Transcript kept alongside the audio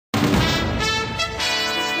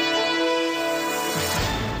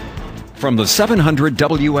From the 700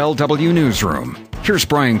 WLW Newsroom, here's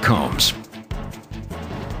Brian Combs.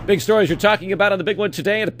 Big stories you're talking about on the big one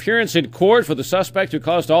today. An appearance in court for the suspect who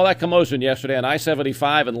caused all that commotion yesterday on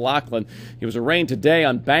I-75 in Lockland. He was arraigned today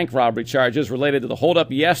on bank robbery charges related to the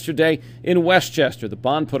holdup yesterday in Westchester. The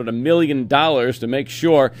bond put in $1 million to make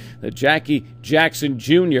sure that Jackie Jackson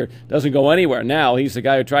Jr. doesn't go anywhere. Now he's the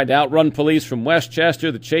guy who tried to outrun police from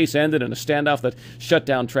Westchester. The chase ended in a standoff that shut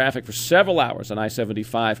down traffic for several hours on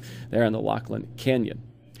I-75 there in the Lockland Canyon.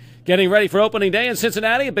 Getting ready for opening day in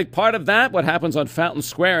Cincinnati, a big part of that, what happens on Fountain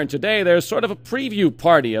Square. And today there's sort of a preview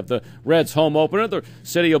party of the Reds' home opener. The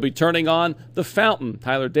city will be turning on the fountain,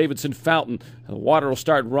 Tyler Davidson Fountain. The water will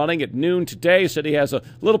start running at noon today. City has a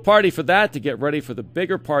little party for that to get ready for the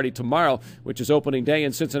bigger party tomorrow, which is opening day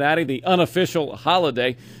in Cincinnati, the unofficial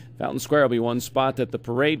holiday. Fountain Square will be one spot that the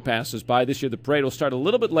parade passes by. This year the parade will start a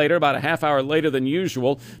little bit later, about a half hour later than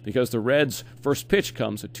usual, because the Reds' first pitch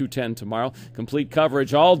comes at 2:10 tomorrow. Complete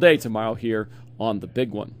coverage all day tomorrow here on the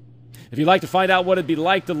big one. If you'd like to find out what it'd be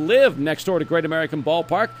like to live next door to Great American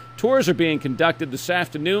Ballpark, tours are being conducted this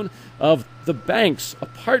afternoon of the Banks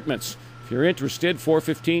Apartments. If you're interested,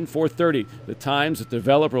 4:15, 4:30, the times that the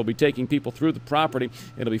developer will be taking people through the property.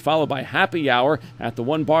 It'll be followed by happy hour at the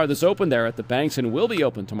one bar that's open there at the Banks and will be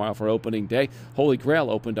open tomorrow for opening day. Holy Grail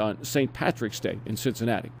opened on St. Patrick's Day in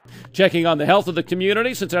Cincinnati. Checking on the health of the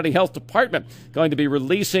community, Cincinnati Health Department going to be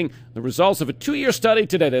releasing the results of a 2-year study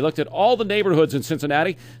today. They looked at all the neighborhoods in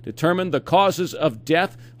Cincinnati, determined the causes of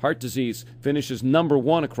death. Heart disease finishes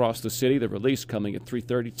 #1 across the city. The release coming at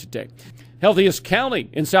 3:30 today. Healthiest county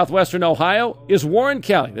in southwestern Ohio is Warren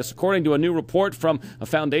County. This according to a new report from a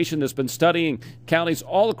foundation that's been studying counties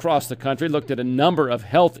all across the country, looked at a number of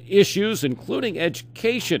health issues, including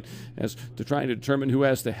education, as to trying to determine who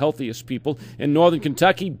has the healthiest people. In northern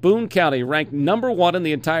Kentucky, Boone County ranked #1 in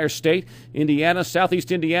the entire state. Indiana,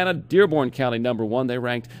 southeast Indiana, Dearborn County #1. They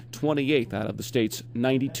ranked 28th out of the state's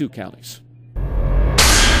 92 counties.